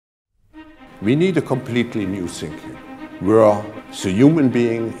We need a completely new thinking, where the human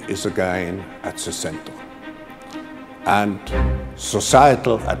being is again at the center. And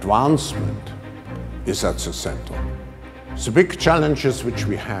societal advancement is at the center. The big challenges which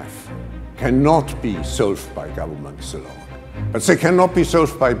we have cannot be solved by governments alone, but they cannot be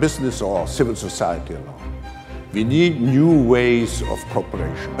solved by business or civil society alone. We need new ways of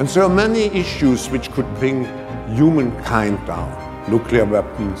cooperation. And there are many issues which could bring humankind down. Nuclear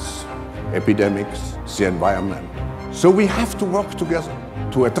weapons, epidemics, the environment. So we have to work together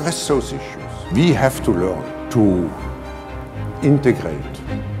to address those issues. We have to learn to integrate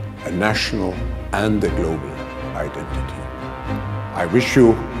a national and a global identity. I wish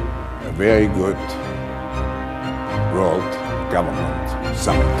you a very good World Government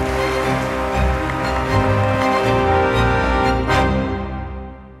Summit.